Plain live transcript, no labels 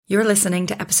You're listening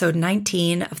to episode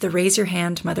 19 of the Raise Your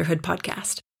Hand Motherhood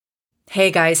podcast. Hey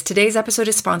guys, today's episode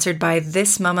is sponsored by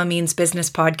This Mama Means Business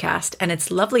podcast and its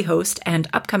lovely host and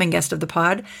upcoming guest of the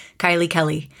pod, Kylie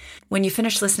Kelly. When you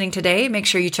finish listening today, make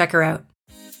sure you check her out.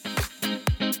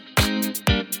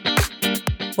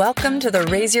 Welcome to the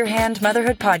Raise Your Hand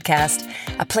Motherhood podcast,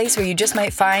 a place where you just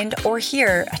might find or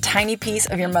hear a tiny piece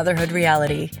of your motherhood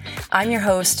reality. I'm your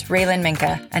host, Raylan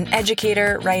Minka, an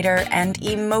educator, writer, and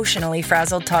emotionally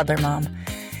frazzled toddler mom.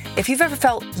 If you've ever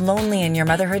felt lonely in your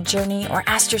motherhood journey or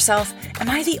asked yourself, am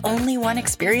I the only one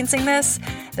experiencing this?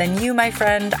 Then you, my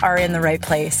friend, are in the right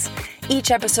place. Each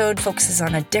episode focuses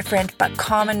on a different but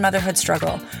common motherhood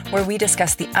struggle, where we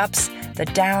discuss the ups, the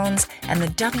downs, and the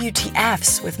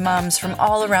WTFs with moms from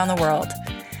all around the world.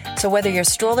 So whether you're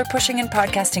stroller pushing and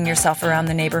podcasting yourself around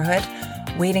the neighborhood,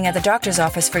 waiting at the doctor's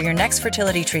office for your next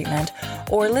fertility treatment,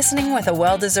 or listening with a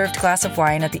well-deserved glass of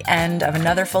wine at the end of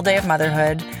another full day of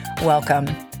motherhood, welcome.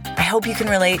 I hope you can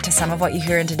relate to some of what you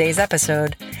hear in today's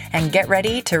episode, and get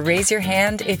ready to raise your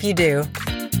hand if you do.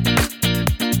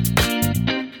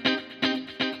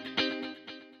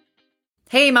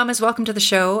 Hey mamas, welcome to the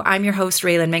show. I'm your host,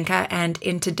 Raylan Minka, and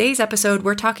in today's episode,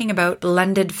 we're talking about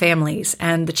blended families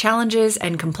and the challenges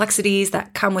and complexities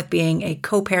that come with being a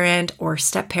co-parent or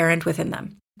step-parent within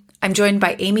them. I'm joined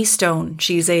by Amy Stone.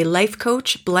 She's a life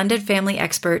coach, blended family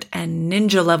expert, and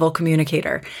ninja-level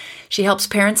communicator. She helps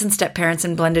parents and step-parents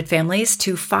in blended families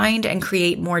to find and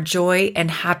create more joy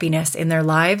and happiness in their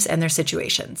lives and their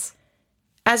situations.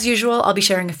 As usual, I'll be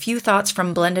sharing a few thoughts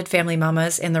from blended family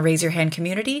mamas in the Raise Your Hand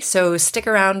community, so stick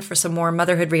around for some more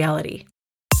motherhood reality.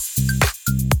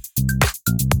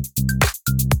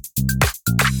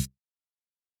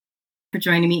 For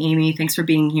joining me, Amy. Thanks for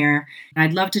being here.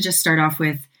 I'd love to just start off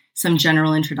with some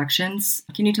general introductions.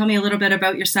 Can you tell me a little bit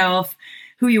about yourself,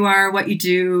 who you are, what you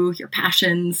do, your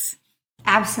passions?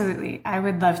 Absolutely. I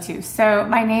would love to. So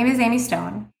my name is Amy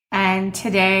Stone, and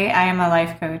today I am a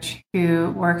life coach who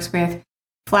works with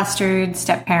flustered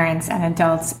step-parents and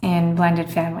adults in blended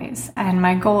families. And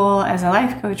my goal as a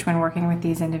life coach when working with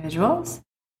these individuals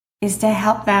is to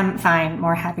help them find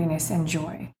more happiness and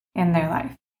joy in their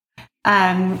life.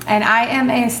 And I am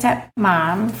a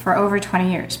stepmom for over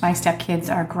 20 years. My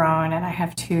stepkids are grown, and I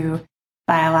have two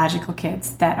biological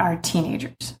kids that are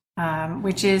teenagers,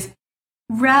 which is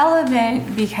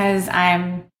relevant because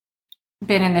I'm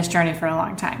been in this journey for a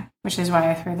long time, which is why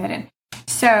I threw that in.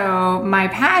 So my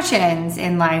passions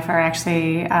in life are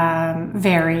actually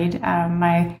varied.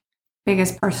 My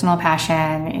biggest personal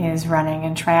passion is running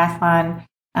and triathlon.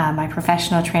 My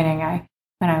professional training,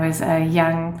 when I was a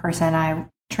young person, I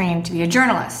trained to be a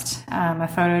journalist, a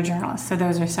photojournalist. So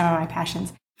those are some of my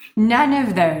passions. None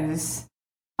of those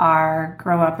are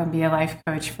grow up and be a life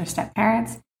coach for step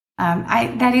parents.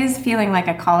 That is feeling like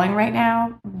a calling right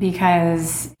now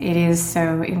because it is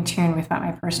so in tune with what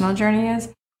my personal journey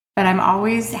is. But I'm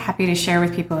always happy to share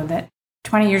with people that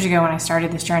 20 years ago when I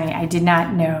started this journey, I did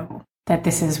not know that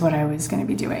this is what I was going to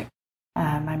be doing.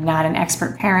 I'm not an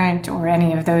expert parent or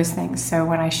any of those things. So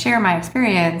when I share my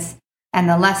experience and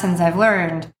the lessons I've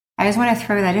learned, I just want to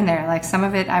throw that in there. Like some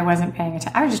of it I wasn't paying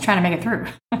attention. I was just trying to make it through.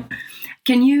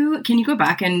 Can you go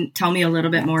back and tell me a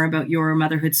little bit more about your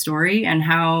motherhood story and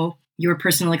how your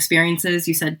personal experiences,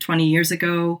 you said 20 years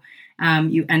ago,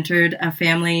 you entered a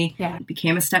family,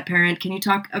 became a step parent. Can you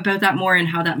talk about that more and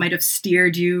how that might have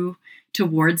steered you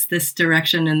towards this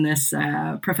direction and this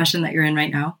profession that you're in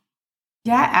right now?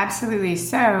 Yeah, absolutely.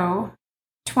 So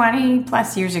 20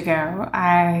 plus years ago,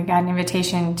 I got an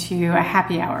invitation to a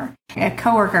happy hour. A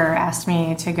coworker asked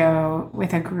me to go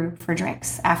with a group for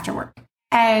drinks after work.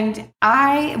 And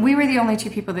we were the only two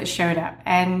people that showed up.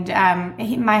 And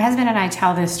my husband and I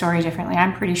tell this story differently.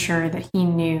 I'm pretty sure that he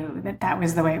knew that that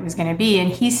was the way it was going to be. And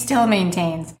he still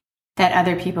maintains that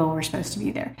other people were supposed to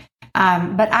be there.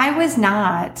 But I was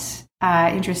not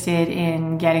interested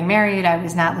in getting married. I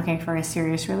was not looking for a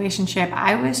serious relationship.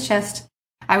 I was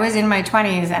in my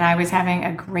 20s and I was having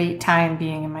a great time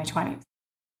being in my 20s.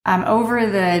 Over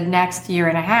the next year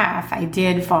and a half, I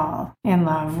did fall in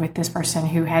love with this person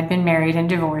who had been married and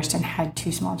divorced and had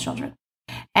two small children.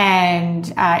 And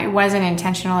it wasn't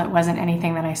intentional. It wasn't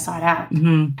anything that I sought out.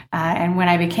 Mm-hmm. And when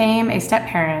I became a step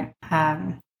parent,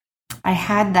 I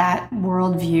had that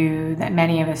worldview that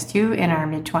many of us do in our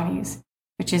mid-20s,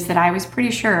 which is that I was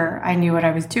pretty sure I knew what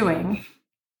I was doing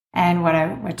and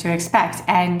what to expect.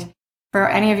 And for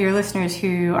any of your listeners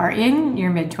who are in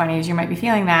your mid-20s, you might be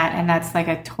feeling that, and that's like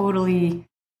a totally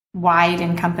wide,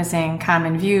 encompassing,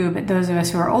 common view. But those of us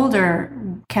who are older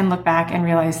can look back and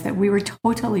realize that we were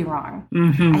totally wrong.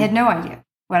 Mm-hmm. I had no idea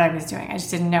what I was doing. I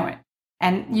just didn't know it.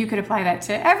 And you could apply that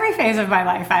to every phase of my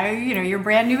life. You're a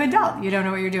brand new adult. You don't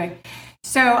know what you're doing.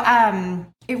 So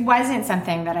it wasn't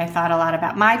something that I thought a lot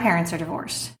about. My parents are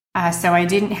divorced. So I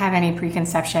didn't have any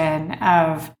preconception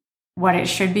of what it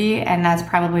should be. And that's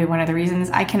probably one of the reasons.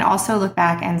 I can also look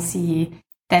back and see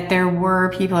that there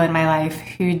were people in my life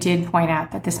who did point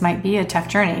out that this might be a tough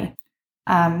journey.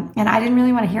 And I didn't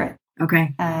really want to hear it.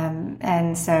 Okay.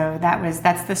 And so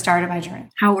that's the start of my journey.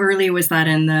 How early was that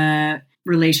in the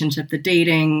relationship, the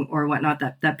dating or whatnot,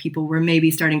 that people were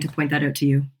maybe starting to point that out to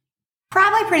you?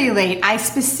 Probably pretty late. I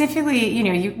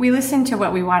specifically, we listen to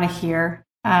what we want to hear,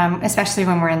 especially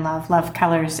when we're in love. Love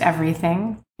colors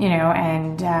everything,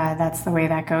 and that's the way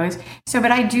that goes.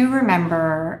 But I do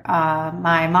remember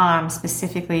my mom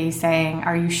specifically saying,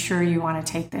 "Are you sure you want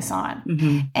to take this on?"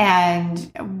 Mm-hmm.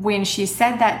 And when she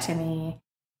said that to me,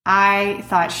 I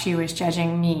thought she was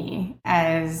judging me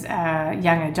as a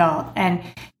young adult. And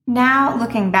now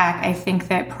looking back, I think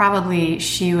that probably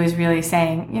she was really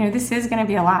saying, this is going to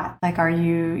be a lot. Like, are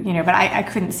you, but I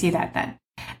couldn't see that then.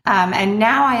 And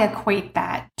now I equate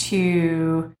that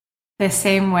to the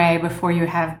same way before you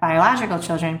have biological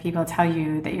children, people tell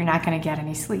you that you're not going to get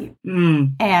any sleep.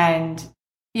 Mm. And,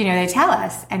 they tell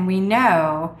us, and we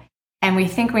know, and we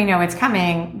think we know what's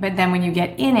coming. But then when you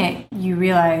get in it, you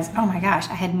realize, oh my gosh,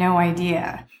 I had no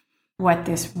idea what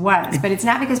this was. But it's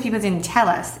not because people didn't tell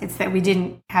us. It's that we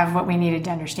didn't have what we needed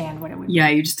to understand what it would be. Yeah,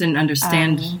 you just didn't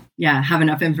understand, have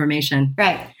enough information.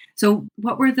 Right. So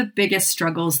what were the biggest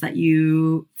struggles that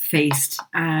you faced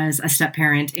as a step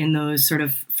parent in those sort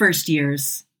of first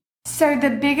years? So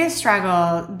the biggest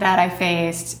struggle that I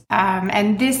faced,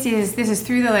 and this is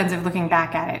through the lens of looking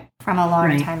back at it from a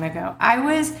long time ago, I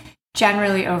was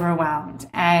generally overwhelmed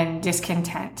and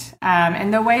discontent.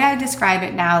 And the way I describe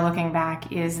it now looking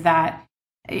back is that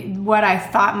what I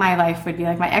thought my life would be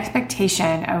like, my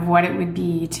expectation of what it would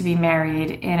be to be married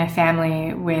in a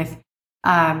family with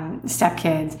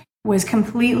stepkids was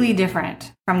completely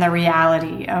different from the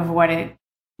reality of what it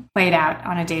played out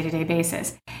on a day-to-day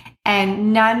basis.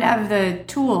 And none of the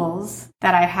tools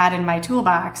that I had in my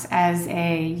toolbox as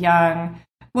a young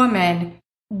woman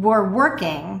were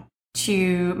working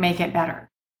to make it better.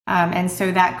 And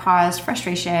so that caused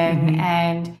frustration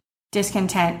and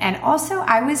discontent. And also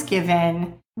I was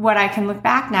given what I can look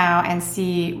back now and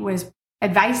see was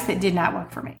advice that did not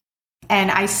work for me. And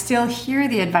I still hear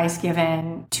the advice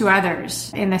given to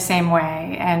others in the same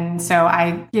way. And so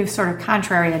I give sort of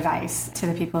contrary advice to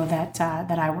the people that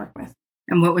I work with.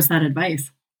 And what was that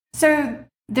advice? So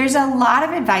there's a lot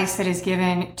of advice that is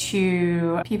given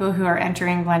to people who are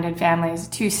entering blended families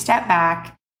to step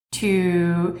back,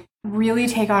 to really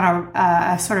take on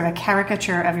a sort of a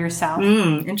caricature of yourself.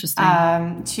 Interesting.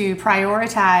 To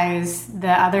prioritize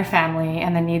the other family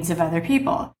and the needs of other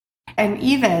people. And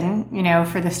even,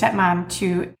 for the stepmom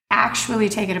to actually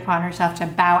take it upon herself to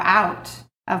bow out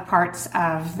of parts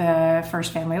of the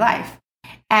first family life.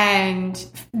 And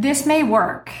this may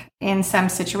work in some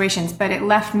situations, but it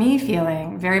left me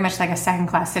feeling very much like a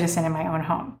second-class citizen in my own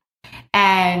home.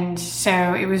 And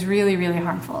so it was really, really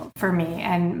harmful for me.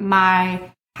 And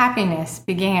my happiness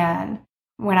began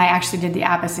when I actually did the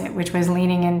opposite, which was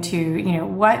leaning into,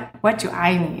 what do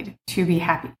I need to be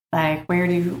happy? Like, where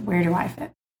do I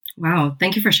fit? Wow.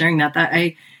 Thank you for sharing that. That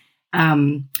I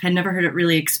had never heard it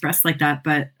really expressed like that,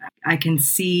 but I can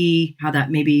see how that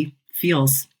maybe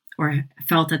feels or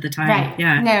felt at the time. Right.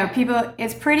 Yeah. No,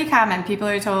 it's pretty common. People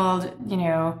are told,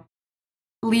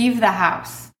 leave the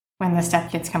house when the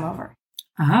stepkids come over.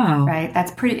 Oh. Right.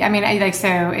 That's pretty,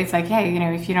 so it's like, hey,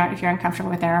 if you're uncomfortable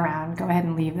with them around, go ahead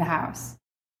and leave the house.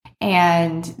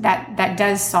 And that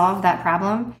does solve that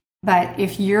problem. But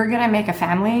if you're going to make a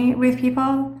family with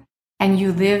people and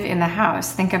you live in the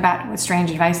house, think about what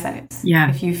strange advice that is. Yeah.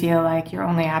 If you feel like your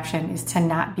only option is to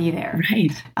not be there.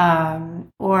 Right.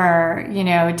 Or,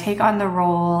 take on the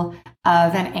role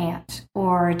of an aunt,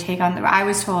 or I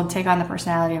was told, take on the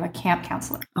personality of a camp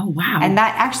counselor. Oh, wow. And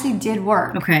that actually did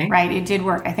work. Okay. Right. It did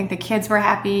work. I think the kids were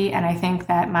happy, and I think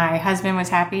that my husband was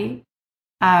happy.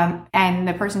 And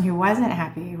the person who wasn't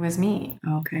happy was me.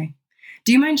 Okay.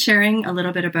 Do you mind sharing a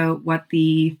little bit about what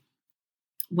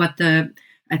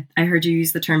I heard you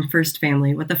use the term first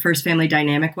family, what the first family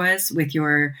dynamic was with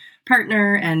your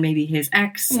partner and maybe his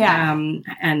ex,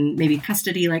 and maybe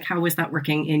custody? Like, how was that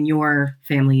working in your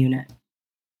family unit?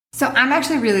 So I'm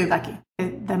actually really lucky.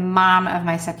 The mom of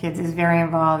my stepkids is very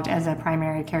involved as a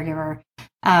primary caregiver,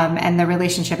 and the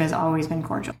relationship has always been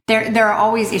cordial. There are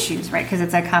always issues, right? Because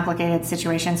it's a complicated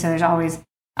situation, so there's always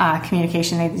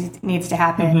communication that needs to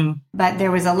happen. But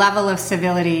there was a level of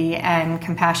civility and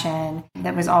compassion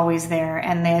that was always there.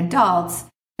 And the adults,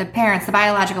 the parents, the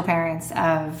biological parents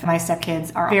of my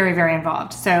stepkids are very, very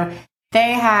involved. So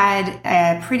they had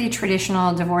a pretty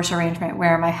traditional divorce arrangement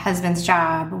where my husband's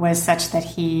job was such that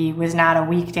he was not a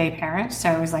weekday parent.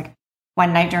 So it was like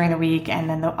one night during the week and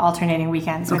then the alternating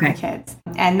weekends with the kids.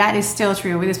 And that is still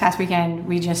true. This past weekend,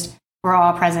 we just were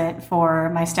all present for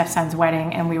my stepson's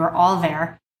wedding and we were all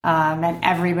there. And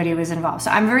everybody was involved.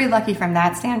 So I'm very lucky from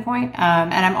that standpoint.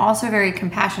 And I'm also very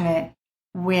compassionate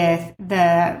with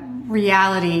the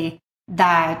reality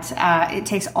that it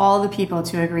takes all the people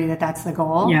to agree that that's the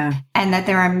goal. Yeah. And that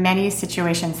there are many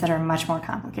situations that are much more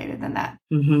complicated than that.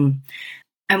 Mm-hmm.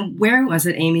 And where was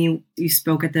it, Amy? You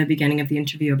spoke at the beginning of the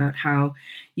interview about how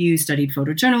you studied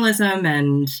photojournalism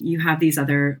and you have these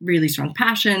other really strong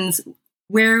passions.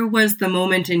 Where was the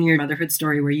moment in your motherhood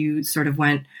story where you sort of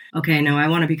went, okay, no, I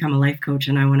want to become a life coach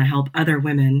and I want to help other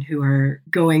women who are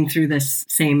going through this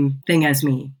same thing as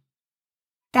me?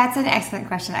 That's an excellent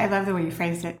question. I love the way you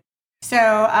phrased it. So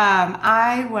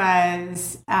I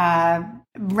was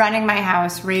running my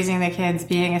house, raising the kids,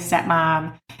 being a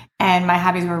stepmom, and my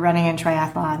hobbies were running and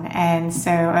triathlon. And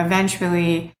so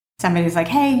eventually somebody's like,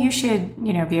 hey, you should,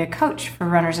 be a coach for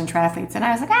runners and triathletes. And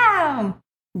I was like, oh,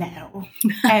 no.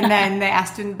 And then they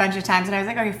asked a bunch of times and I was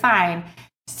like, okay, fine.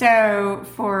 So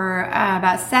for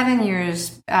about 7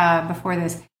 years before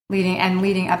this,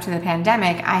 leading up to the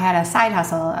pandemic, I had a side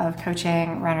hustle of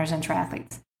coaching runners and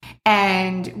triathletes.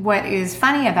 And what is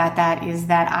funny about that is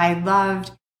that I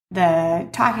loved the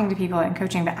talking to people and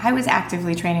coaching, but I was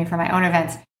actively training for my own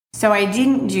events. So I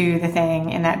didn't do the thing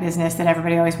in that business that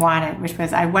everybody always wanted, which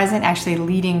was I wasn't actually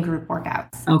leading group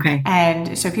workouts. Okay.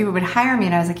 And so people would hire me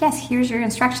and I was like, yes, here's your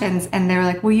instructions. And they were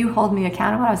like, will you hold me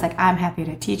accountable? I was like, I'm happy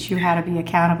to teach you how to be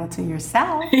accountable to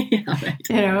yourself. Yeah,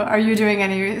 right. Are you doing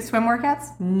any swim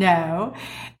workouts? No.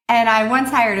 And I once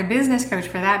hired a business coach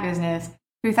for that business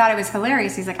who thought it was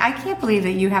hilarious. He's like, I can't believe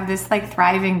that you have this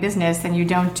thriving business and you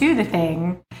don't do the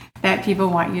thing that people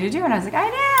want you to do. And I was like, I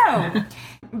know.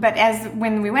 But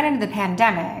when we went into the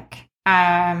pandemic,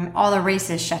 all the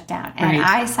races shut down. And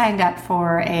I signed up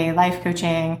for a life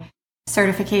coaching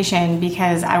certification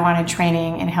because I wanted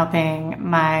training in helping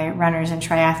my runners and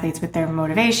triathletes with their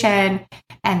motivation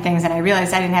and things. And I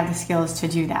realized I didn't have the skills to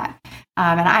do that.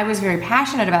 And I was very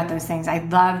passionate about those things.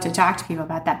 I'd love to talk to people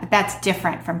about that, but that's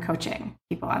different from coaching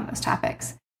people on those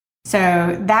topics.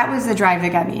 So that was the drive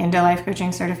that got me into life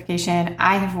coaching certification.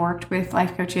 I have worked with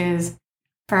life coaches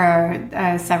for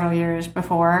several years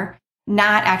before,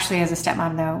 not actually as a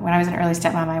stepmom, though. When I was an early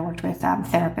stepmom, I worked with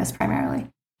therapists primarily.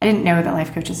 I didn't know that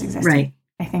life coaches existed. Right.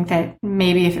 I think that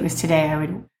maybe if it was today, I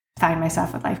would find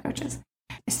myself with life coaches.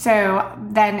 So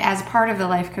then as part of the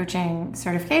life coaching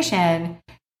certification,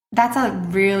 that's a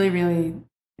really, really,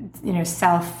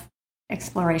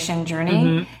 self-exploration journey.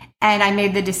 Mm-hmm. And I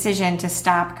made the decision to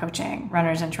stop coaching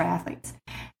runners and triathletes.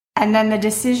 And then the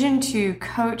decision to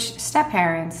coach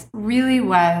step-parents really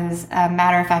was a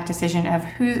matter-of-fact decision of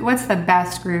what's the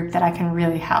best group that I can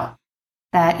really help.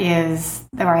 That is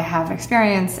where I have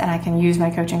experience and I can use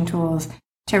my coaching tools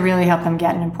to really help them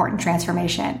get an important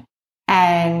transformation.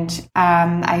 And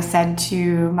I said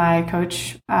to my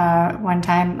coach one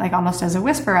time, almost as a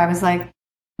whisper, I was like,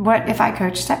 what if I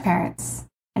coach step-parents?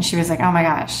 And she was like, oh my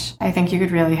gosh, I think you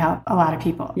could really help a lot of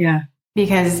people. Yeah.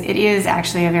 Because it is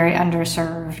actually a very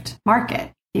underserved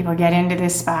market. People get into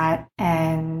this spot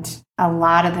and a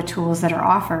lot of the tools that are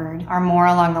offered are more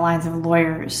along the lines of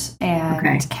lawyers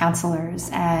and counselors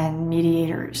and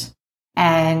mediators.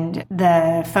 And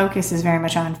the focus is very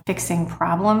much on fixing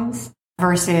problems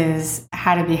versus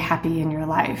how to be happy in your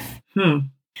life.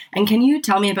 And can you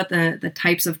tell me about the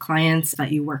types of clients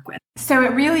that you work with? So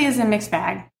it really is a mixed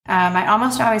bag. I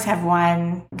almost always have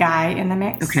one guy in the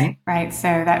mix. Okay. Right. So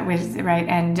that was right.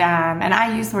 And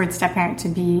I use the word step parent to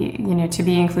be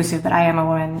inclusive, but I am a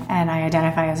woman and I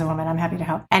identify as a woman. I'm happy to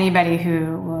help anybody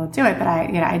who will do it. But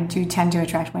I do tend to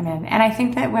attract women. And I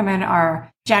think that women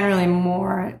are generally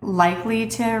more likely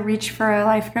to reach for a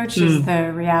life coach is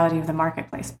the reality of the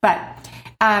marketplace. But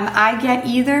I get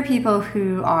either people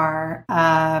who are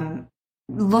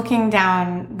looking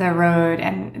down the road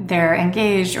and they're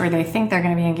engaged or they think they're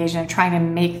going to be engaged and they're trying to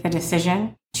make the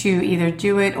decision to either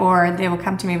do it, or they will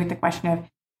come to me with the question of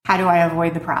how do I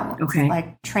avoid the problems?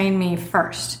 Okay. Train me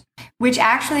first, which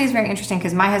actually is very interesting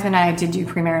because my husband and I did do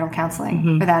premarital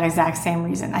counseling for that exact same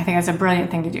reason. I think that's a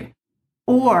brilliant thing to do.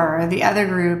 Or the other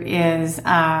group is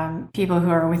people who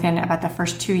are within about the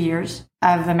first 2 years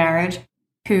of the marriage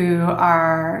who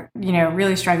are,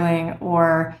 really struggling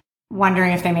or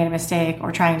wondering if they made a mistake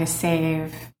or trying to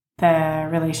save the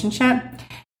relationship.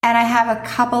 And I have a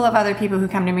couple of other people who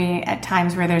come to me at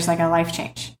times where there's a life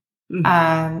change.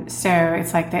 So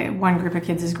it's like that one group of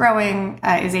kids is growing,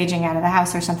 is aging out of the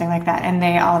house or something like that. And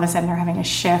they all of a sudden are having a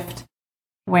shift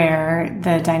where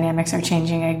the dynamics are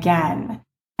changing again.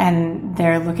 And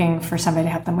they're looking for somebody to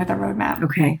help them with a roadmap.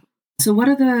 Okay. So what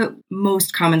are the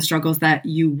most common struggles that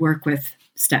you work with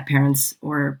step parents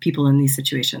or people in these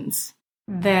situations?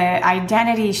 The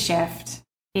identity shift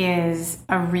is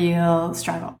a real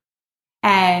struggle.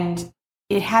 And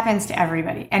it happens to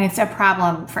everybody. And it's a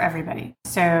problem for everybody.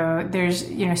 So there's,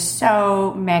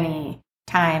 so many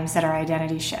times that our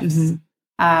identity shifts.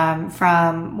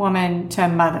 From woman to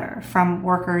mother, from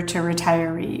worker to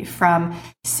retiree, from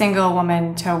single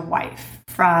woman to wife,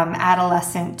 from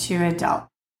adolescent to adult.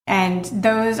 And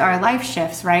those are life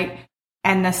shifts, right?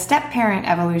 And the step parent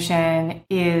evolution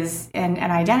is an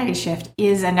identity shift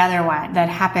is another one that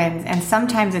happens. And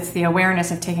sometimes it's the awareness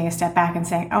of taking a step back and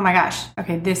saying, oh my gosh,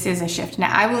 okay, this is a shift.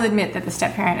 Now, I will admit that the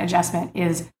step parent adjustment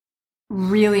is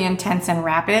really intense and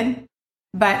rapid.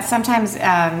 But sometimes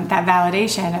that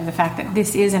validation of the fact that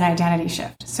this is an identity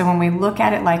shift. So when we look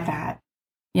at it like that,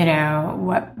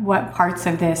 what parts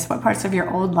of your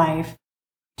old life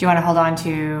do you want to hold on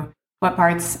to? What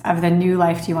parts of the new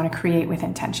life do you want to create with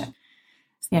intention?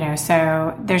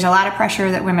 So there's a lot of pressure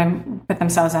that women put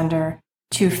themselves under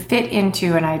to fit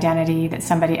into an identity that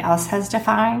somebody else has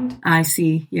defined. I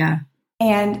see. Yeah.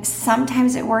 And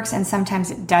sometimes it works and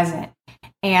sometimes it doesn't.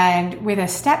 And with a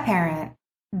step parent,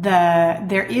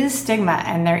 there is stigma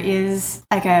and there is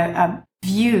like a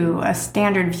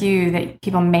standard view that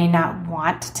people may not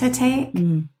want to take.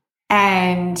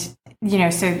 And,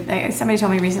 so somebody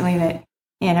told me recently that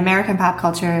in American pop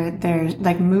culture, there's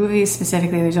like movies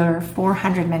specifically, there's over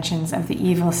 400 mentions of the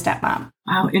evil stepmom.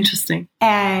 Wow, interesting.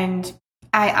 And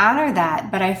I honor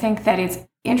that, but I think that it's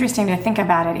interesting to think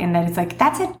about it in that it's like,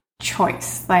 that's a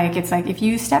choice. Like, it's like if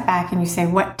you step back and you say,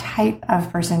 what type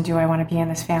of person do I want to be in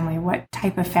this family? What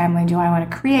type of family do I want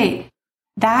to create?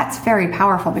 That's very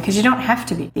powerful because you don't have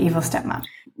to be the evil stepmom.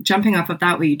 Jumping off of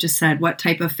that, what you just said, what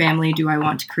type of family do I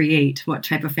want to create? What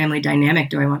type of family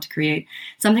dynamic do I want to create?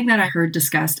 Something that I heard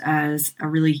discussed as a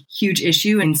really huge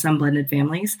issue in some blended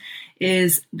families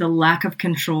is the lack of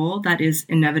control that is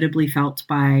inevitably felt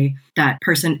by that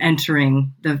person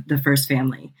entering the first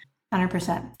family.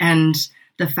 100%. And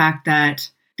the fact that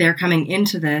they're coming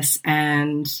into this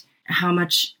and how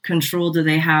much control do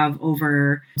they have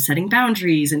over setting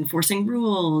boundaries, enforcing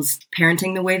rules,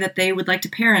 parenting the way that they would like to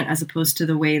parent as opposed to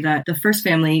the way that the first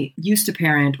family used to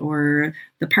parent or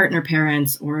the partner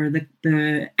parents or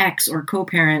the ex or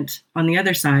co-parent on the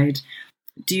other side.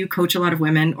 Do you coach a lot of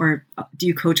women or do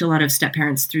you coach a lot of step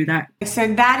parents through that? So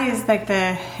that is like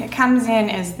it comes in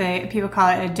as people call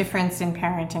it a difference in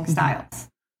parenting styles.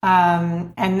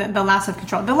 And the loss of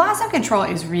control. The loss of control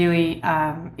is really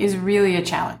a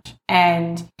challenge.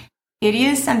 And it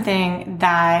is something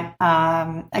that,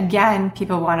 again,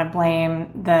 people want to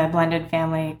blame the blended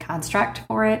family construct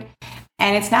for it.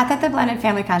 And it's not that the blended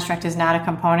family construct is not a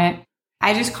component.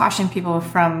 I just caution people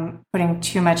from putting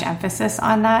too much emphasis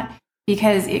on that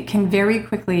because it can very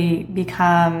quickly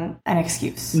become an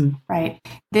excuse, right?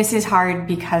 This is hard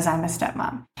because I'm a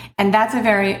stepmom. And that's a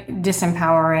very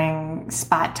disempowering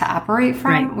spot to operate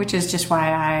from, right. Which is just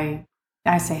why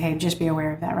I say, hey, just be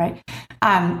aware of that, right?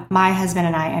 My husband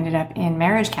and I ended up in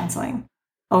marriage counseling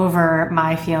over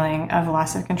my feeling of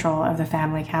loss of control of the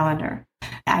family calendar.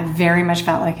 I very much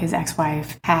felt like his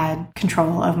ex-wife had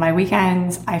control of my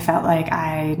weekends. I felt like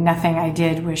nothing I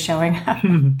did was showing up.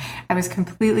 I was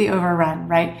completely overrun,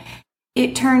 right?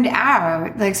 It turned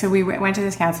out, so we went to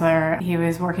this counselor, he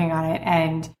was working on it,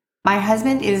 and my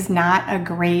husband is not a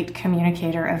great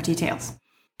communicator of details.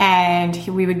 And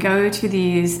we would go to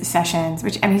these sessions,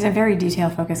 he's a very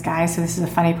detail-focused guy, so this is a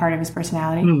funny part of his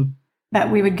personality. But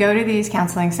we would go to these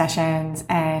counseling sessions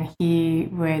and he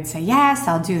would say, yes,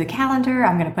 I'll do the calendar.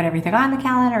 I'm going to put everything on the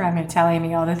calendar. I'm going to tell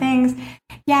Amy all the things.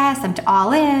 Yes, I'm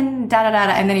all in,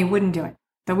 da-da-da-da. And then he wouldn't do it.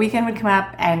 The weekend would come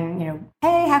up and,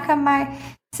 hey, how come my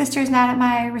sister's not at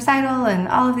my recital and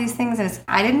all of these things? And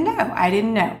I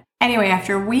didn't know. Anyway,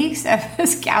 after weeks of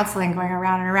this counseling going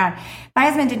around and around, my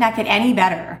husband did not get any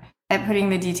better at putting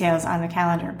the details on the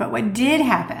calendar. But what did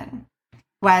happen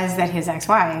was that his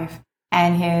ex-wife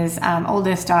and his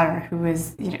oldest daughter, who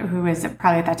was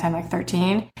probably at that time like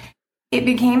 13, it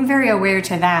became very aware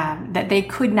to them that they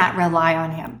could not rely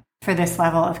on him for this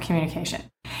level of communication.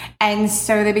 And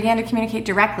so they began to communicate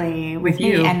directly with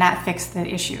me, and that fixed the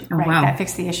issue, right? Wow. That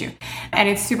fixed the issue. And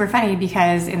it's super funny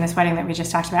because in this wedding that we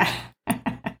just talked about,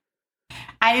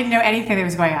 I didn't know anything that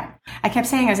was going on. I kept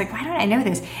saying, I was like, why don't I know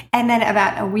this? And then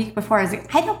about a week before, I was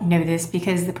like, I don't know this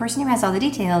because the person who has all the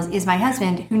details is my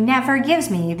husband who never gives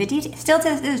me the details. Still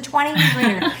to this 20 years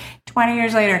later, 20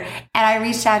 years later. And I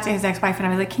reached out to his ex-wife and I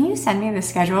was like, can you send me the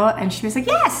schedule? And she was like,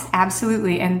 yes,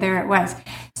 absolutely. And there it was.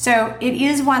 So it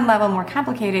is one level more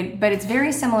complicated, but it's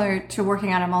very similar to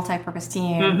working on a multi-purpose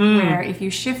team where if you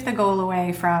shift the goal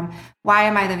away from why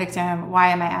am I the victim? Why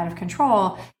am I out of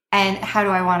control? And how do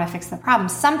I want to fix the problem?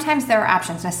 Sometimes there are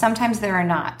options. Now, sometimes there are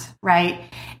not, right?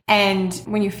 And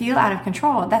when you feel out of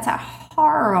control, that's a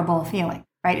horrible feeling,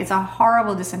 right? It's a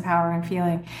horrible, disempowering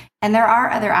feeling. And there are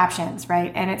other options,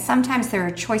 right? And sometimes there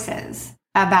are choices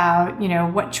about,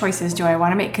 what choices do I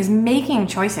want to make? Because making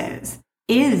choices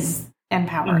is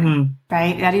empowering,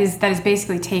 right? That is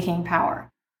basically taking power.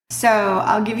 So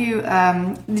I'll give you,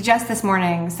 just this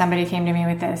morning, somebody came to me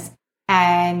with this.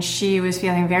 And she was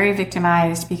feeling very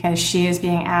victimized because she is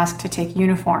being asked to take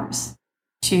uniforms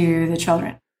to the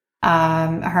children.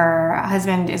 Her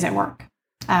husband is at work,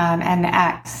 and the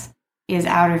ex is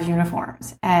out of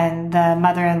uniforms, and the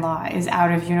mother-in-law is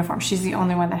out of uniform. She's the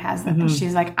only one that has them. And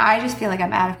she's like, I just feel like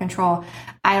I'm out of control.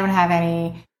 I don't have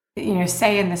any,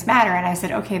 say in this matter. And I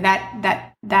said, okay,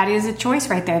 that is a choice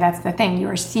right there. That's the thing. You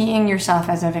are seeing yourself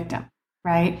as a victim.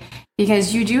 Right?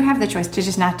 Because you do have the choice to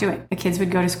just not do it. The kids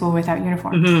would go to school without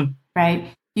uniforms, right?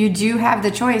 You do have the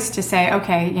choice to say,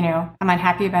 okay, I'm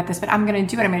unhappy about this, but I'm going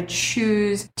to do it. I'm going to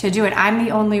choose to do it. I'm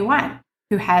the only one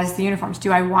who has the uniforms.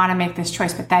 Do I want to make this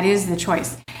choice? But that is the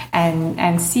choice.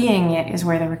 And seeing it is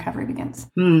where the recovery begins.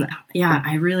 Yeah,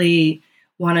 I really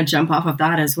want to jump off of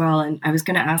that as well. And I was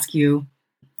going to ask you,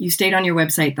 you state on your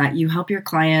website that you help your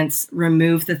clients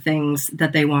remove the things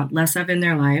that they want less of in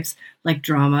their lives, like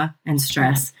drama and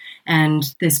stress. And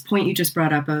this point you just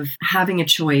brought up of having a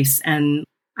choice, and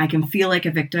I can feel like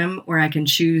a victim, or I can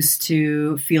choose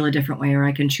to feel a different way, or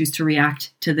I can choose to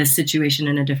react to this situation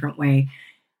in a different way.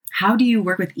 How do you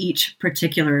work with each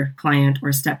particular client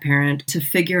or step parent to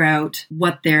figure out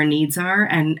what their needs are?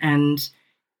 And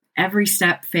every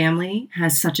step family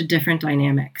has such a different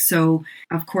dynamic. So,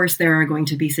 of course, there are going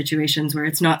to be situations where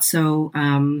it's not so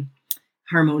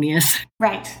harmonious.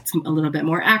 Right. It's a little bit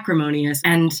more acrimonious.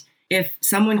 And if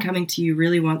someone coming to you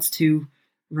really wants to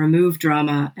remove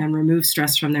drama and remove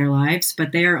stress from their lives,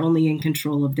 but they are only in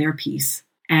control of their piece,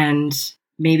 and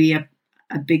maybe a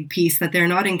big piece that they're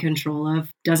not in control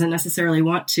of doesn't necessarily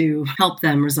want to help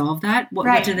them resolve that,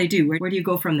 what do they do? Where do you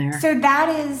go from there? So that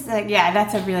is,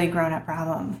 that's a really grown-up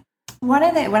problem. When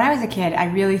I was a kid, I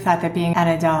really thought that being an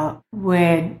adult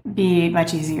would be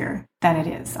much easier than it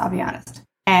is, I'll be honest.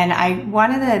 And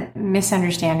one of the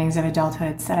misunderstandings of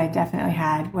adulthoods that I definitely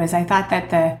had was I thought that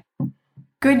the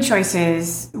good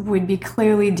choices would be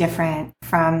clearly different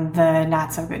from the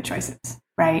not so good choices,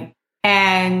 right?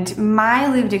 And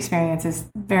my lived experience is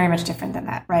very much different than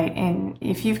that, right? And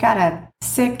if you've got a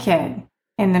sick kid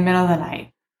in the middle of the night,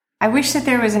 I wish that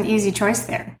there was an easy choice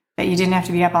there, that you didn't have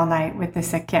to be up all night with the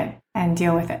sick kid and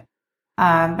deal with it.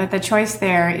 But the choice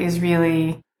there is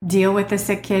really deal with the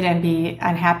sick kid and be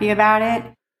unhappy about it,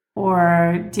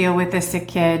 or deal with the sick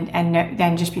kid and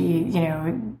then just be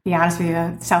honest with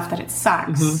yourself that it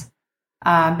sucks.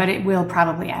 But it will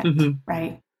probably end,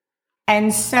 right?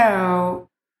 And so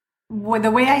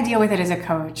the way I deal with it as a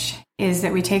coach is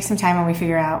that we take some time and we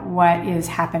figure out what is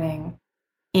happening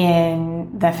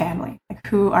in the family. Like,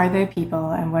 who are the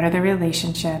people and what are the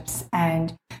relationships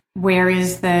and where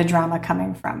is the drama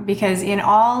coming from? Because in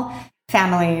all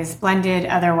families, blended,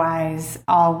 otherwise,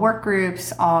 all work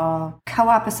groups, all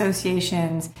co-op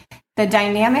associations, the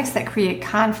dynamics that create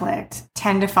conflict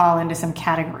tend to fall into some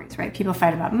categories, right? People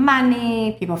fight about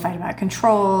money, people fight about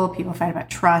control, people fight about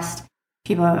trust.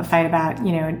 People fight about,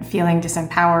 feeling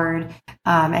disempowered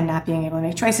and not being able to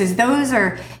make choices. Those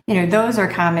are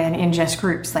common in just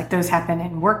groups. Like, those happen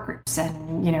in work groups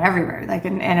and, everywhere. Like,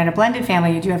 and in a blended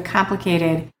family, you do have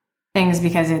complicated things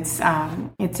because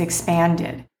it's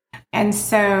expanded. And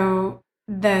so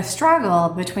the struggle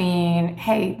between,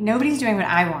 hey, nobody's doing what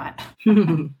I want,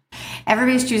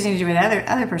 everybody's choosing to do what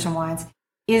the other person wants,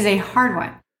 is a hard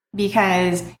one,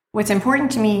 because what's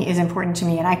important to me is important to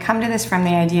me. And I come to this from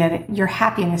the idea that your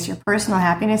happiness, your personal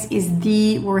happiness, is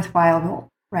the worthwhile goal,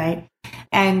 right?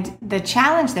 And the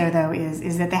challenge there, though,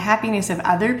 is that the happiness of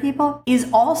other people is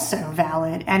also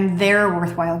valid and their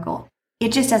worthwhile goal.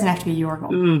 It just doesn't have to be your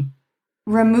goal.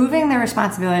 Removing the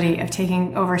responsibility of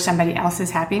taking over somebody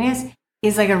else's happiness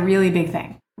is like a really big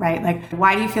thing, right? Like,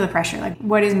 why do you feel the pressure? Like,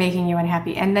 what is making you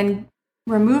unhappy? And then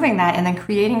removing that and then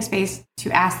creating space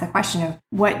to ask the question of,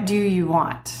 what do you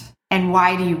want and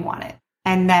why do you want it?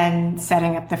 And then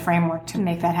setting up the framework to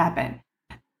make that happen.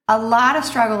 A lot of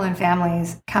struggle in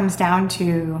families comes down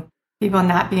to people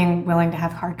not being willing to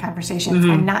have hard conversations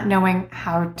and not knowing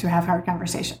how to have hard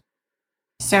conversations.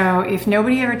 So if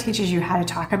nobody ever teaches you how to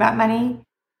talk about money,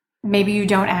 maybe you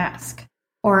don't ask,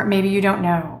 or maybe you don't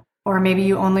know, or maybe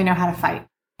you only know how to fight.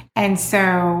 And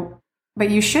so, but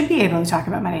you should be able to talk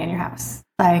about money in your house.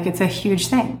 Like, it's a huge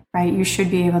thing, right? You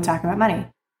should be able to talk about money.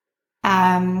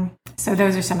 So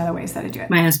those are some of the ways that I do it.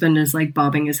 My husband is like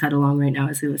bobbing his head along right now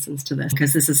as he listens to this,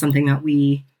 because this is something that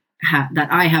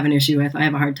that I have an issue with. I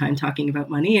have a hard time talking about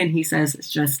money, and he says it's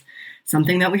just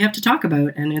something that we have to talk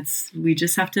about, and we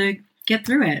just have to get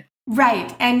through it.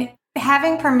 Right. And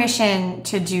having permission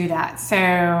to do that. So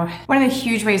one of the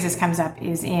huge ways this comes up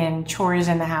is in chores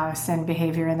in the house and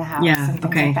behavior in the house and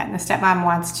things like that. And the stepmom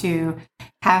wants to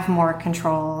have more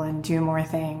control and do more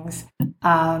things.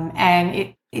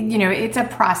 And it's a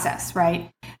process, right?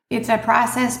 It's a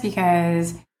process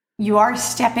because you are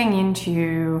stepping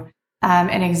into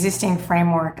an existing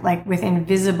framework, like with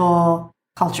invisible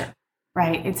culture,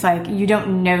 right? It's like you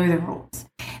don't know the rules.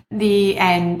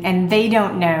 And they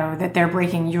don't know that they're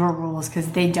breaking your rules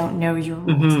because they don't know your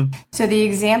rules. Mm-hmm. So the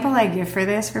example I give for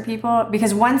this for people,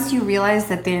 because once you realize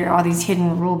that there are all these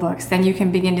hidden rule books, then you can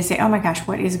begin to say, oh my gosh,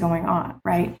 what is going on,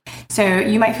 right? So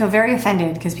you might feel very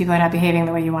offended because people are not behaving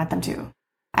the way you want them to.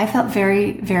 I felt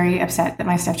very, very upset that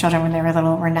my stepchildren, when they were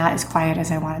little, were not as quiet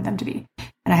as I wanted them to be.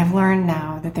 And I have learned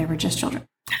now that they were just children.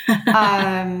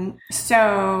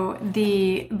 So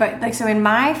in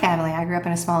my family, I grew up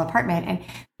in a small apartment, and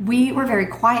we were very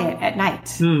quiet at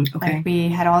night. Okay. Like, we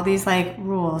had all these like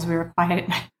rules. We were quiet at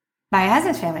night. My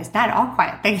husband's family is not at all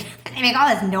quiet. They make all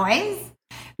this noise.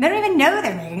 They don't even know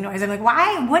they're making noise. I'm like,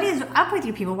 why? What is up with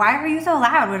you people? Why are you so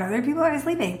loud when other people are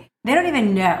sleeping? They don't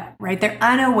even know, right? They're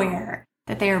unaware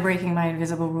that they are breaking my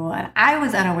invisible rule. And I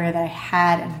was unaware that I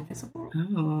had an invisible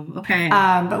rule. Oh, okay.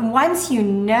 But once you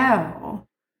know,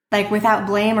 like without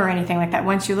blame or anything like that,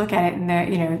 once you look at it and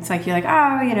it's like, you're like,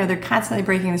 oh, they're constantly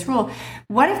breaking this rule.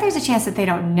 What if there's a chance that they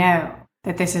don't know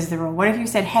that this is the rule? What if you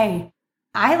said, hey,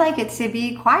 I like it to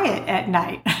be quiet at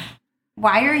night.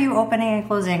 Why are you opening and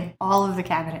closing all of the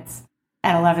cabinets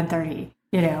at 11:30?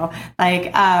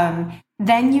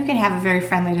 Then you can have a very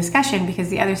friendly discussion, because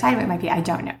the other side of it might be, I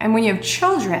don't know. And when you have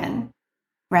children,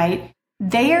 right,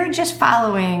 they are just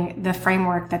following the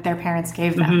framework that their parents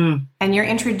gave them. Mm-hmm. And you're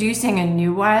introducing a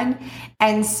new one.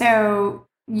 And so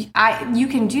you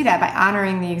can do that by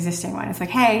honoring the existing one. It's like,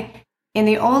 hey, in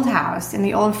the old house, in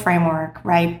the old framework,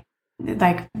 right,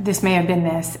 like this may have been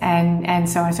this, and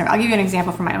so on and so on. I'll give you an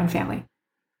example from my own family.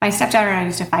 My stepdaughter and I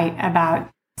used to fight about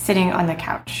sitting on the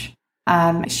couch.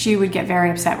 She would get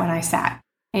very upset when I sat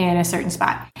in a certain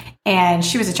spot, and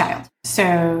she was a child.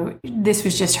 So this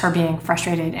was just her being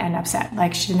frustrated and upset.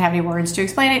 Like, she didn't have any words to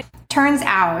explain it. Turns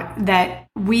out that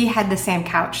we had the same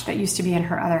couch that used to be in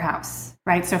her other house,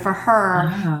 right? So for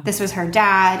her, This was her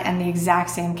dad and the exact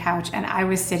same couch. And I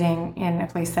was sitting in a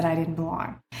place that I didn't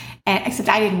belong. Except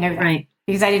I didn't know that, right?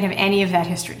 Because I didn't have any of that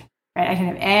history, right? I didn't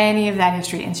have any of that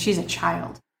history. And she's a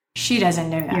child. She doesn't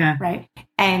know that, right?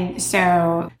 And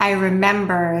so I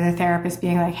remember the therapist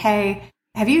being like, hey,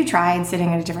 have you tried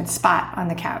sitting in a different spot on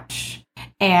the couch?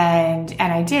 And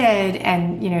I did,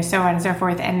 and so on and so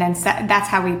forth. And then that's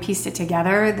how we pieced it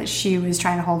together, that she was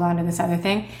trying to hold on to this other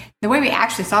thing. The way we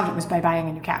actually solved it was by buying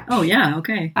a new couch. Oh, yeah,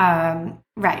 okay.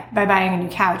 Right, by buying a new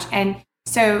couch. And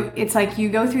so it's like you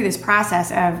go through this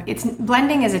process of,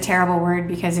 blending is a terrible word,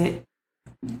 because it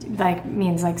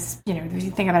means if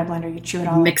you think about a blender, you chew it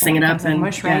all mixing it up and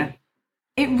mush, right?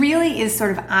 Yeah. It really is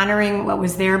sort of honoring what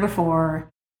was there before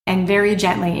and very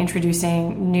gently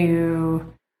introducing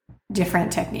new,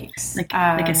 different techniques. Like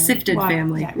a sifted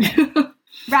family. Yeah.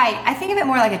 Right. I think of it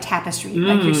more like a tapestry.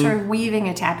 Like you're sort of weaving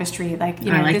a tapestry.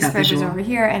 This thread was over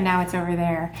here and now it's over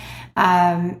there.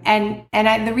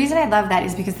 The reason I love that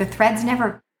is because the threads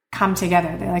never come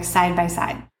together. They're like side by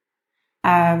side.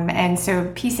 And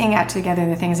so piecing out together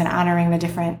the things and honoring the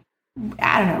different,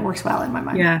 I don't know, it works well in my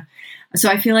mind. Yeah. So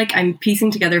I feel like I'm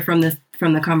piecing together from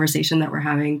the conversation that we're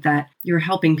having, that you're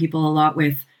helping people a lot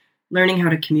with learning how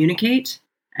to communicate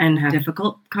and have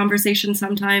difficult conversations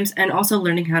sometimes, and also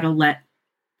learning how to let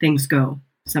things go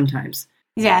sometimes.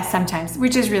 Yeah, sometimes,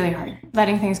 which is really hard.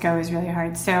 Letting things go is really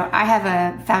hard. So I have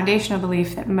a foundational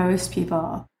belief that most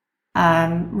people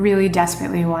really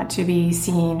desperately want to be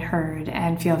seen, heard,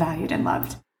 and feel valued and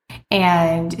loved.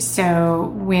 And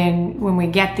so when we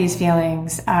get these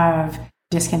feelings of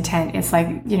discontent, it's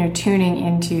like, tuning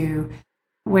into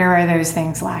where are those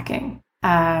things lacking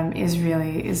can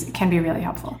be really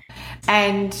helpful.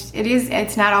 And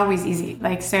it's not always easy.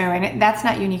 That's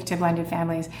not unique to blended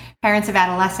families. Parents of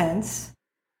adolescents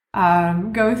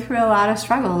go through a lot of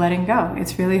struggle letting go.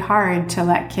 It's really hard to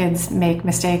let kids make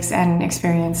mistakes and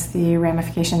experience the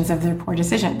ramifications of their poor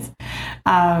decisions.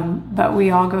 But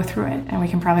we all go through it, and we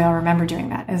can probably all remember doing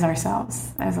that as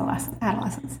ourselves as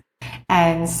adolescents.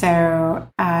 And so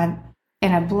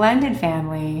in a blended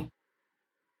family,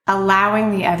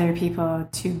 allowing the other people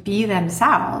to be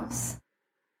themselves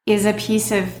is a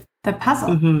piece of the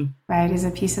puzzle, right? Is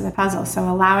a piece of the puzzle. So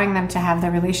allowing them to have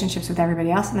the relationships with everybody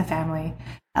else in the family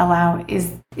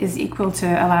is equal to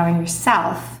allowing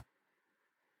yourself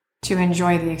to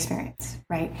enjoy the experience,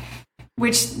 right?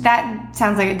 Which that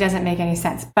sounds like it doesn't make any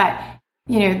sense, but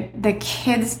the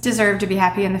kids deserve to be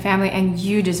happy in the family, and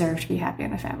you deserve to be happy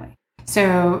in the family.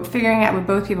 So figuring out what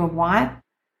both people want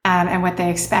and what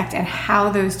they expect, and how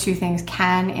those two things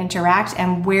can interact,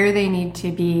 and where they need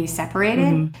to be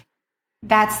separated.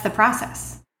 That's the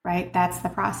process, right? That's the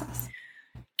process.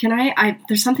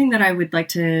 There's something that I would like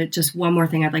to, just one more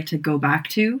thing I'd like to go back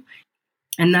to.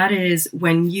 And that is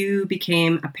when you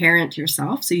became a parent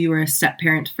yourself. So you were a step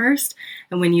parent first.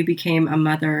 And when you became a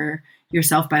mother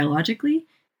yourself biologically,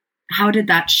 how did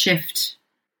that shift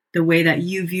the way that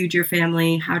you viewed your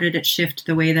family? How did it shift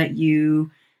the way that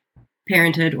you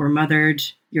parented or mothered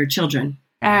your children?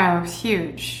 Oh,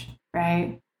 huge,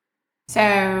 right?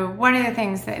 So one of the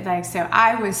things that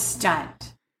I was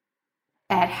stunned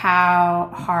at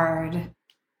how hard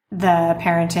the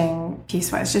parenting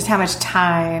piece was, just how much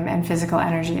time and physical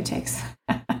energy it takes.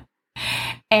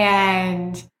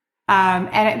 and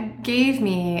it gave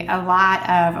me a lot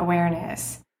of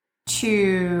awareness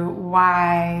to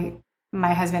why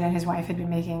my husband and his wife had been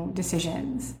making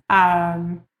decisions.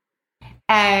 And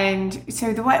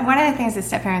so one of the things that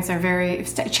step parents are very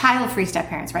child-free step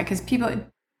parents, right? Because people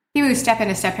who step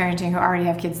into step parenting who already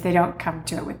have kids, they don't come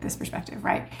to it with this perspective,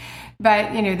 right?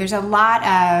 But, there's a lot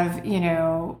of,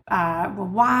 well,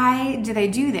 why do they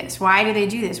do this? Why do they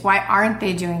do this? Why aren't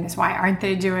they doing this? Why aren't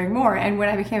they doing more? And when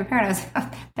I became a parent, I was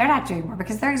like, they're not doing more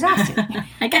because they're exhausted.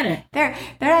 I get it. They're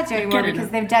not doing more because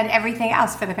they've done everything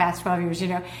else for the past 12 years,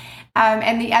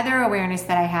 And the other awareness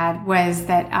that I had was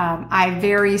that I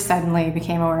very suddenly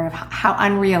became aware of how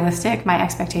unrealistic my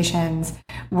expectations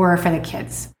were for the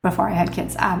kids before I had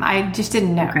kids. I just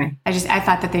didn't know. Okay. I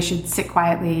thought that they should sit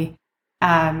quietly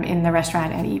in the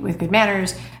restaurant and eat with good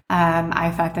manners.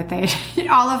 I thought that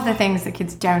all of the things that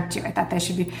kids don't do, I thought they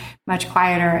should be much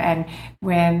quieter. And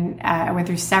when I went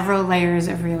through several layers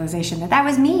of realization that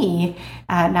was me,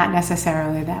 not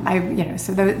necessarily them.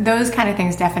 So those kind of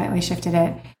things definitely shifted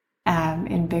it.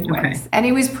 In big ways. Okay. And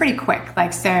it was pretty quick.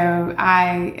 So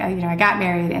I got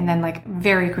married and then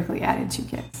very quickly added 2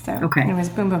 kids. So it was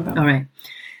boom, boom, boom. All right.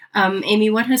 Amy,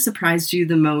 what has surprised you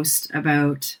the most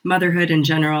about motherhood in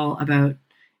general, about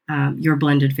your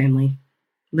blended family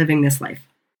living this life?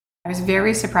 I was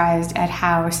very surprised at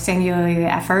how singularly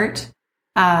the effort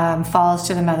falls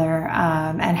to the mother,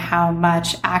 and how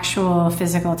much actual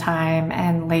physical time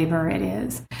and labor it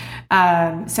is.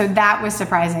 So that was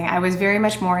surprising. I was very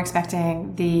much more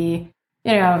expecting the,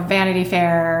 Vanity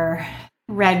Fair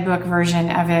Red Book version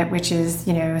of it, which is,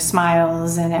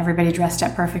 smiles and everybody dressed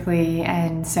up perfectly.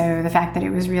 And so the fact that it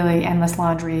was really endless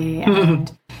laundry and,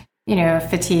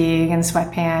 fatigue and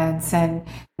sweatpants and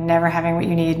never having what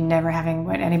you need and never having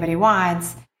what anybody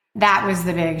wants, that was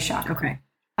the big shock. Okay.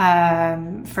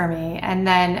 For me. And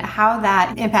then how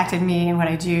that impacted me and what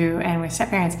I do and with step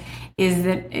parents is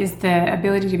the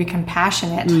ability to be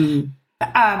compassionate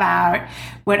about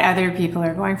what other people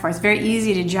are going for. It's very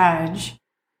easy to judge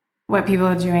what people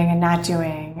are doing and not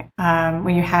doing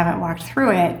when you haven't walked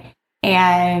through it.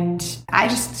 And I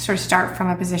just sort of start from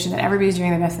a position that everybody's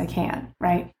doing the best they can,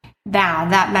 right? Now,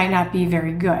 that might not be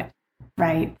very good,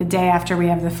 right? The day after we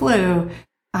have the flu,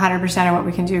 100% of what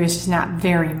we can do is just not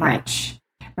very much.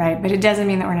 Right. But it doesn't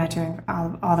mean that we're not doing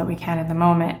all that we can at the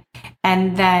moment.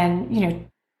 And then,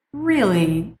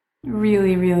 really,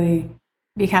 really, really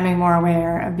becoming more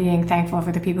aware of being thankful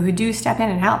for the people who do step in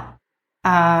and help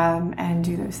and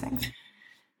do those things.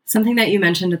 Something that you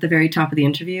mentioned at the very top of the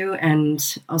interview,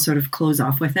 and I'll sort of close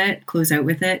out with it.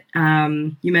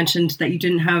 You mentioned that you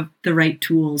didn't have the right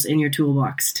tools in your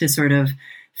toolbox to sort of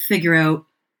figure out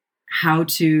how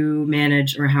to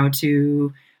manage or how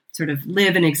to sort of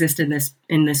live and exist in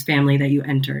this family that you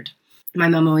entered. My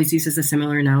mom always uses a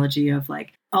similar analogy of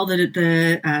all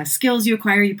the skills you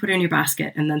acquire, you put in your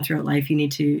basket, and then throughout life you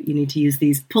need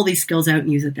to pull these skills out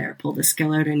and use it there, pull this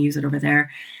skill out and use it over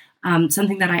there.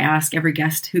 Something that I ask every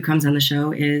guest who comes on the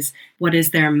show is, what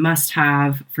is their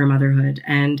must-have for motherhood?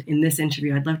 And in this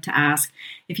interview, I'd love to ask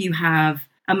if you have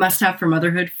a must-have for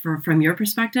motherhood from your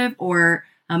perspective, or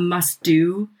a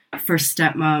must-do for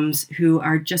stepmoms who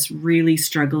are just really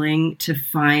struggling to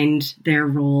find their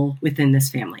role within this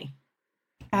family.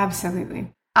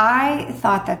 Absolutely. I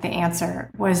thought that the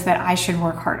answer was that I should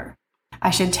work harder. I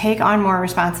should take on more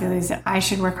responsibilities, that I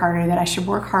should work harder, that I should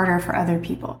work harder for other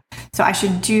people. So So I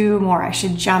should do more. I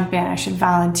should jump in. I should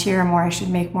volunteer more. I should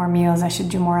make more meals. I should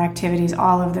do more activities,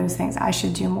 all of those things. I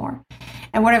should do more.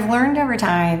 And what I've learned over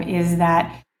time is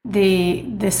that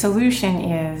the solution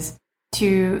is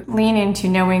to lean into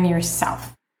knowing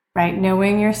yourself, right?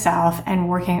 Knowing yourself and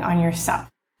working on yourself,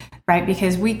 right?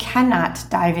 Because we cannot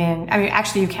dive in. I mean,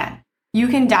 actually you can. You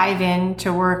can dive in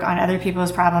to work on other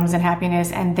people's problems and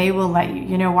happiness, and they will let you.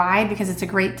 You know why? Because it's a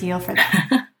great deal for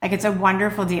them. Like, it's a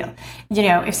wonderful deal. You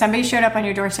know, if somebody showed up on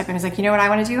your doorstep and was like, you know what I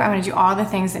want to do? I want to do all the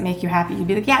things that make you happy. You'd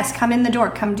be like, yes, come in the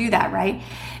door, come do that, right?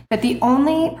 But the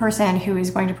only person who is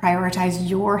going to prioritize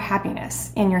your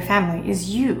happiness in your family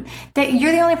is you. That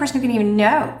you're the only person who can even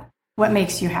know what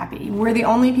makes you happy. We're the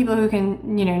only people who can,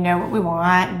 know what we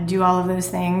want and do all of those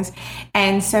things.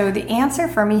 And so the answer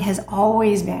for me has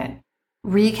always been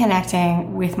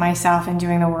reconnecting with myself and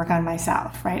doing the work on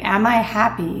myself, right? Am I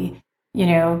happy,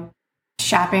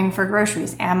 shopping for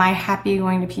groceries? Am I happy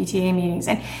going to PTA meetings?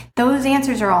 And those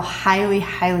answers are all highly,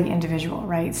 highly individual,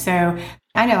 right? So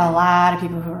I know a lot of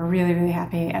people who are really, really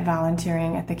happy at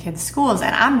volunteering at the kids' schools,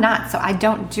 and I'm not, so I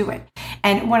don't do it.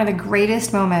 And one of the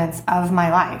greatest moments of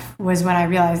my life was when I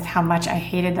realized how much I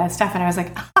hated that stuff, and I was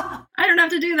like, oh, I don't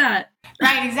have to do that.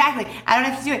 Right, exactly. I don't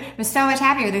have to do it. I'm so much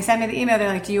happier. They send me the email. They're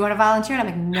like, do you want to volunteer? And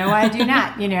I'm like, no, I do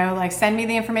not. Send me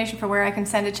the information for where I can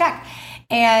send a check.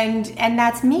 And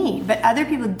that's me. But other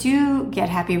people do get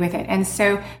happy with it. And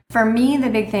so for me, the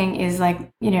big thing is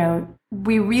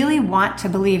we really want to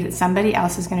believe that somebody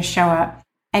else is going to show up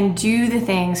and do the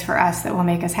things for us that will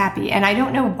make us happy. And I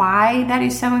don't know why that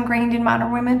is so ingrained in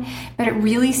modern women, but it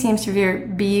really seems to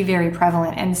be very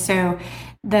prevalent. And so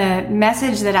the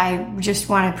message that I just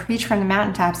want to preach from the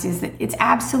mountaintops is that it's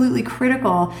absolutely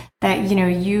critical that,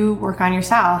 you work on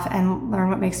yourself and learn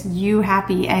what makes you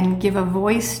happy and give a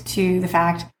voice to the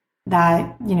fact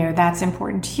that, that's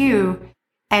important to you.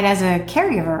 And as a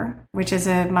caregiver, which is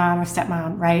a mom or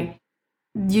stepmom, right,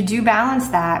 you do balance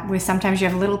that with sometimes you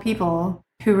have little people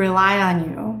who rely on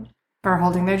you for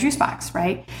holding their juice box,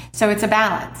 right? So it's a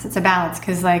balance. It's a balance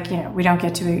because, we don't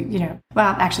get to,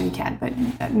 well, actually you can,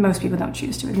 but most people don't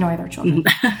choose to ignore their children.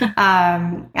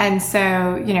 And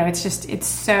so,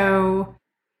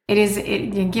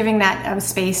 giving that a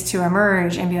space to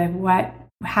emerge and be like,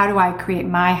 how do I create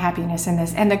my happiness in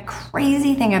this? And the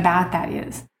crazy thing about that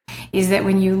is that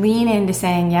when you lean into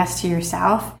saying yes to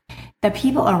yourself, the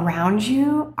people around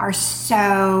you are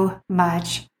so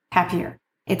much happier.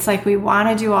 It's like we want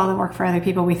to do all the work for other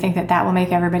people. We think that will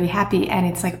make everybody happy. And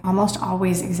it's like almost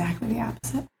always exactly the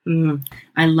opposite.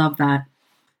 I love that.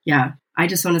 Yeah. I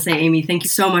just want to say, Amy, thank you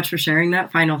so much for sharing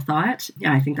that final thought.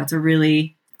 Yeah, I think that's a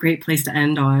really great place to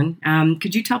end on.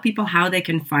 Could you tell people how they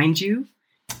can find you?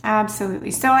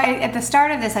 Absolutely. So at the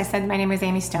start of this, I said my name was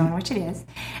Amy Stone, which it is.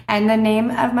 And the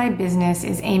name of my business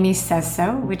is Amy Says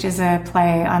So, which is a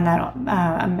play on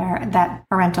that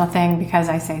parental thing, because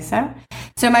I say so.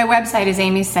 So my website is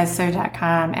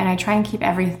amysaysso.com, and I try and keep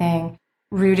everything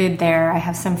rooted there. I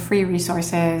have some free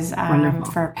resources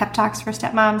for pep talks for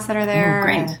stepmoms that are there.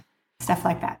 Great. And stuff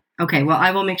like that. Okay. Well,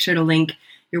 I will make sure to link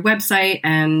your website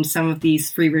and some of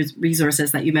these free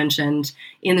resources that you mentioned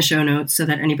in the show notes so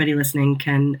that anybody listening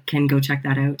can go check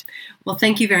that out. Well,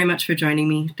 thank you very much for joining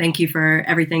me. Thank you for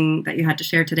everything that you had to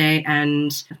share today.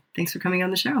 And thanks for coming on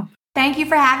the show. Thank you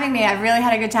for having me. I've really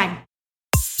had a good time.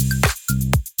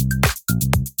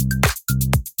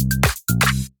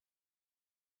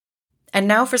 And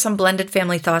now for some blended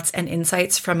family thoughts and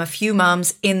insights from a few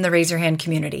moms in the Raise Your Hand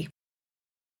community.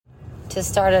 To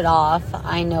start it off,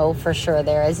 I know for sure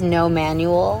there is no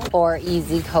manual for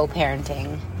easy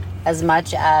co-parenting. As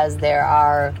much as there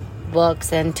are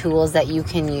books and tools that you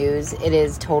can use, it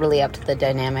is totally up to the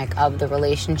dynamic of the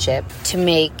relationship to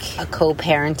make a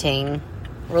co-parenting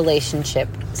relationship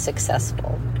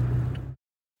successful.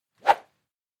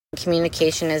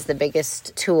 Communication is the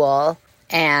biggest tool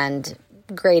and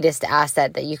greatest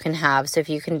asset that you can have. So if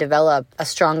you can develop a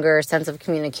stronger sense of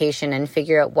communication and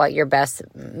figure out what your best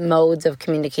modes of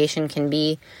communication can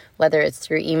be, whether it's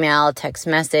through email, text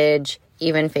message,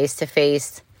 even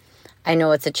face-to-face. I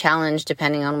know it's a challenge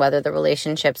depending on whether the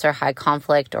relationships are high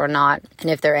conflict or not, and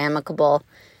if they're amicable,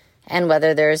 and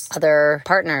whether there's other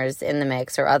partners in the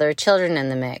mix or other children in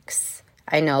the mix.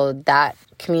 I know that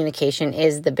communication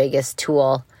is the biggest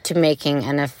tool to making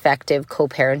an effective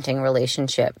co-parenting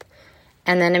relationship.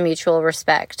 And then a mutual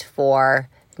respect for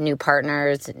new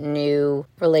partners, new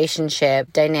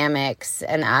relationship dynamics.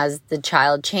 And as the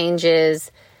child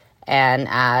changes and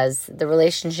as the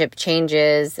relationship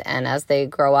changes and as they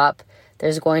grow up,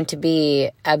 there's going to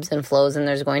be ebbs and flows, and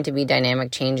there's going to be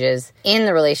dynamic changes in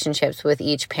the relationships with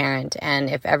each parent. And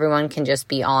if everyone can just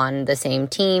be on the same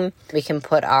team, we can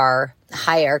put our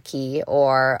hierarchy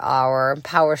or our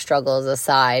power struggles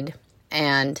aside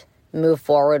and move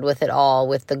forward with it all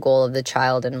with the goal of the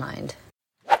child in mind.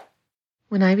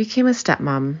 When I became a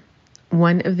stepmom,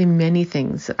 one of the many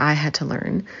things that I had to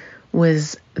learn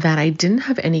was that I didn't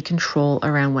have any control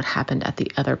around what happened at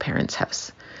the other parent's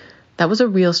house. That was a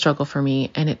real struggle for me,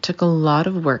 and it took a lot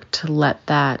of work to let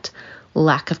that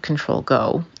lack of control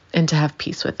go and to have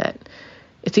peace with it.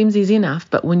 It seems easy enough,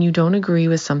 but when you don't agree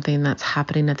with something that's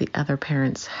happening at the other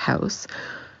parent's house,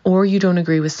 or you don't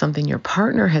agree with something your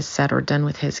partner has said or done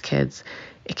with his kids,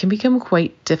 it can become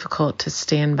quite difficult to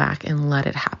stand back and let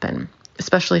it happen,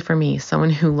 especially for me, someone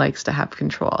who likes to have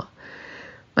control.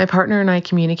 My partner and I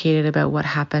communicated about what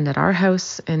happened at our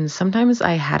house, and sometimes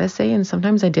I had a say and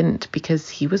sometimes I didn't, because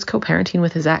he was co-parenting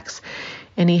with his ex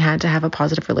and he had to have a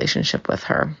positive relationship with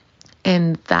her.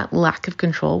 And that lack of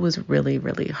control was really,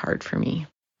 really hard for me.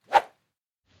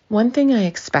 One thing I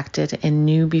expected and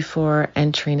knew before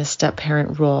entering a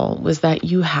step-parent role was that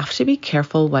you have to be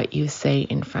careful what you say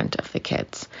in front of the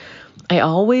kids. I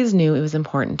always knew it was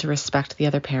important to respect the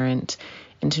other parent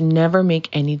and to never make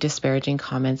any disparaging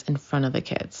comments in front of the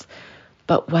kids.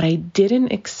 But what I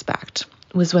didn't expect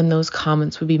was when those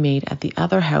comments would be made at the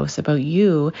other house about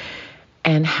you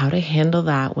and how to handle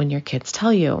that when your kids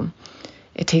tell you.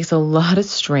 It takes a lot of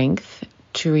strength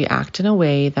to react in a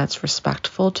way that's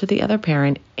respectful to the other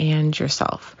parent and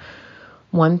yourself.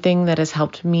 One thing that has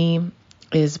helped me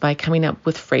is by coming up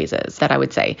with phrases that I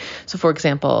would say. So for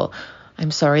example,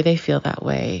 I'm sorry they feel that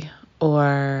way,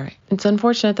 or it's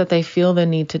unfortunate that they feel the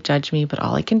need to judge me, but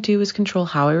all I can do is control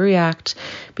how I react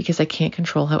because I can't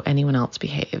control how anyone else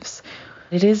behaves.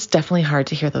 It is definitely hard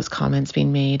to hear those comments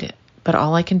being made, but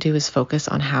all I can do is focus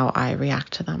on how I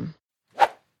react to them.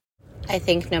 I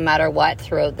think no matter what,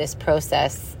 throughout this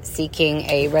process, seeking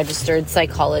a registered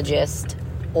psychologist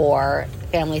or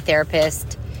family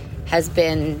therapist has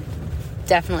been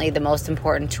definitely the most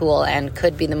important tool and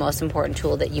could be the most important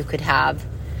tool that you could have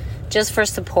just for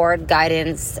support,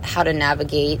 guidance, how to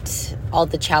navigate all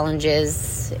the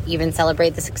challenges, even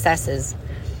celebrate the successes.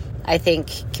 I think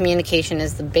communication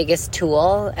is the biggest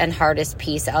tool and hardest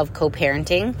piece of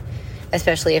co-parenting,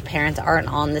 especially if parents aren't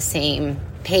on the same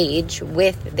page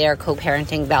with their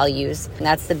co-parenting values. And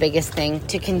that's the biggest thing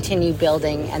to continue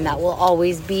building, and that will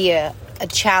always be a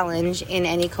challenge in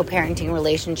any co-parenting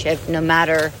relationship, no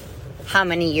matter how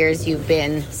many years you've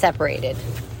been separated.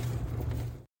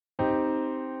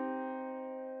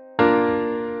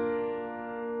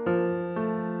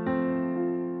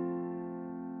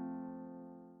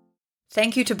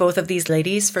 Thank you to both of these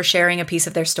ladies for sharing a piece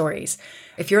of their stories.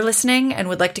 If you're listening and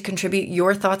would like to contribute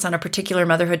your thoughts on a particular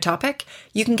motherhood topic,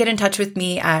 you can get in touch with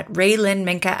me at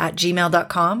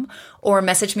raylynminka@gmail.com or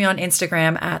message me on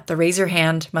Instagram at the Raise Your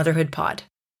Hand Motherhood Pod.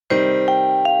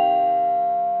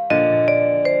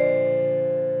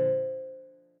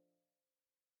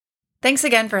 Thanks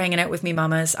again for hanging out with me,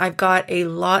 mamas. I've got a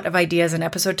lot of ideas and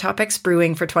episode topics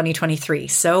brewing for 2023,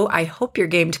 so I hope you're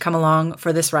game to come along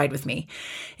for this ride with me.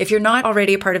 If you're not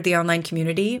already a part of the online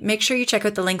community, make sure you check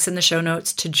out the links in the show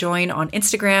notes to join on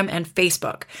Instagram and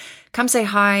Facebook. Come say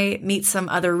hi, meet some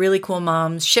other really cool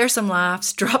moms, share some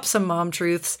laughs, drop some mom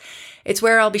truths. It's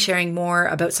where I'll be sharing more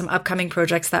about some upcoming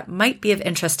projects that might be of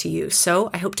interest to you,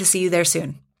 so I hope to see you there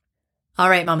soon.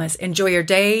 All right, mamas, enjoy your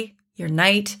day, your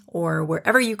night, or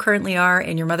wherever you currently are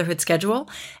in your motherhood schedule,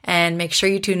 and make sure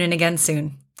you tune in again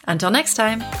soon. Until next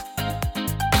time.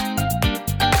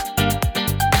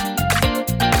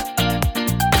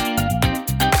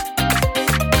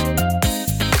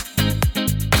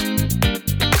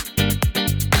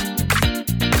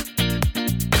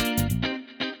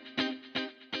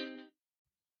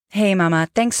 Hey mama,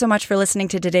 thanks so much for listening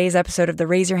to today's episode of the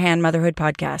Raise Your Hand Motherhood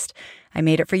Podcast. I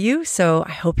made it for you, so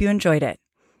I hope you enjoyed it.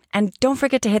 And don't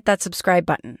forget to hit that subscribe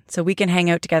button so we can hang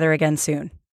out together again soon.